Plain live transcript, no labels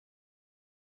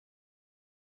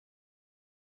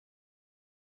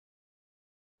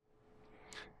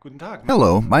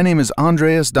Hello, my name is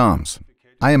Andreas Dahms.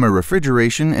 I am a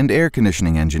refrigeration and air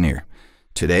conditioning engineer.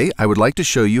 Today, I would like to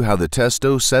show you how the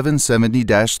Testo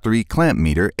 770-3 clamp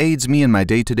meter aids me in my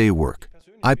day-to-day work.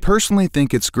 I personally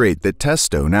think it's great that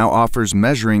Testo now offers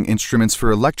measuring instruments for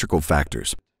electrical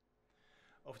factors.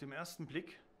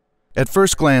 At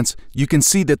first glance, you can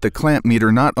see that the clamp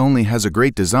meter not only has a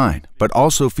great design, but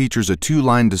also features a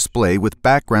two-line display with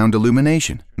background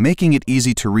illumination, making it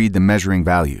easy to read the measuring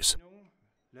values.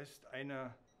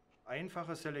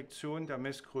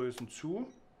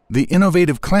 The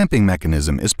innovative clamping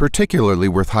mechanism is particularly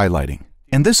worth highlighting,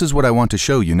 and this is what I want to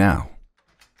show you now.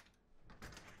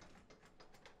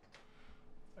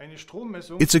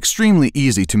 It's extremely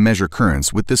easy to measure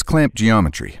currents with this clamp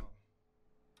geometry.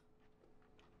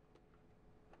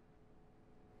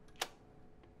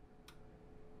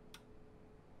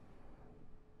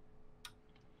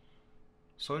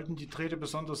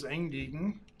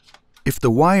 If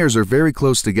the wires are very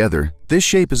close together, this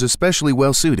shape is especially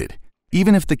well suited,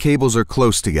 even if the cables are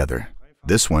close together.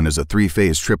 This one is a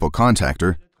three-phase triple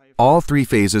contactor. All three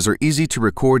phases are easy to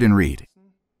record and read.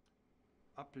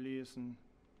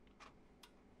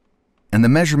 And the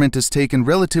measurement is taken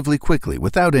relatively quickly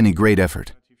without any great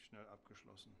effort.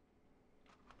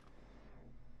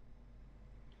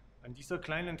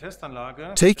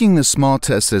 Taking the small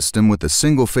test system with a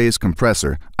single-phase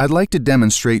compressor, I'd like to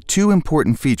demonstrate two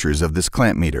important features of this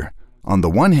clamp meter. On the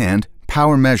one hand,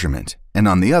 power measurement, and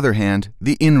on the other hand,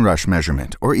 the Inrush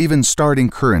measurement, or even starting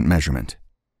current measurement.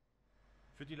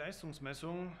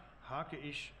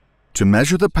 To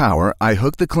measure the power, I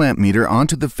hook the clamp meter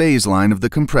onto the phase line of the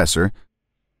compressor,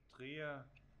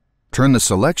 turn the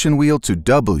selection wheel to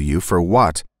W for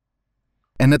watt,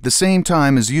 and at the same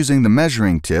time as using the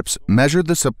measuring tips, measure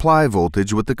the supply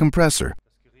voltage with the compressor.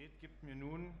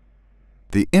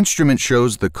 The instrument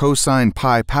shows the cosine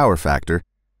pi power factor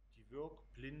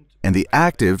and the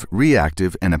active,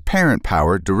 reactive, and apparent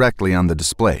power directly on the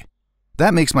display.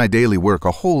 That makes my daily work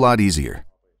a whole lot easier.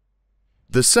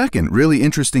 The second really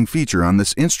interesting feature on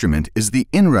this instrument is the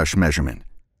Inrush measurement.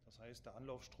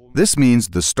 This means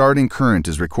the starting current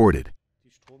is recorded.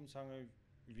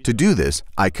 To do this,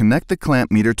 I connect the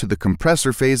clamp meter to the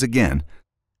compressor phase again,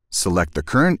 select the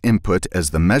current input as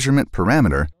the measurement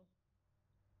parameter,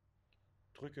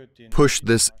 push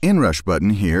this Inrush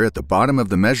button here at the bottom of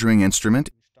the measuring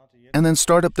instrument, and then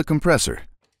start up the compressor.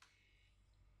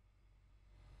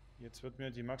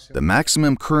 The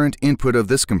maximum current input of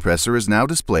this compressor is now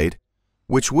displayed,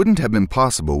 which wouldn't have been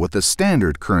possible with a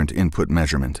standard current input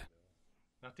measurement.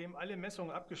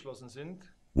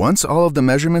 Once all of the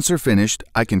measurements are finished,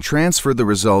 I can transfer the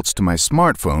results to my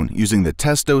smartphone using the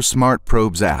Testo Smart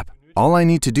Probes app. All I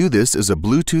need to do this is a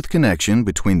Bluetooth connection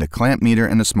between the clamp meter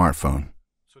and a smartphone.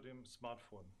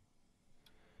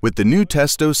 With the new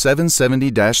Testo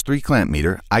 770-3 clamp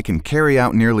meter, I can carry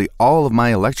out nearly all of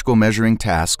my electrical measuring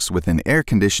tasks within air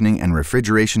conditioning and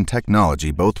refrigeration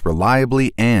technology both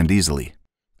reliably and easily.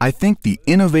 I think the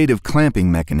innovative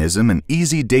clamping mechanism and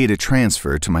easy data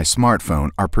transfer to my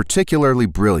smartphone are particularly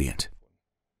brilliant.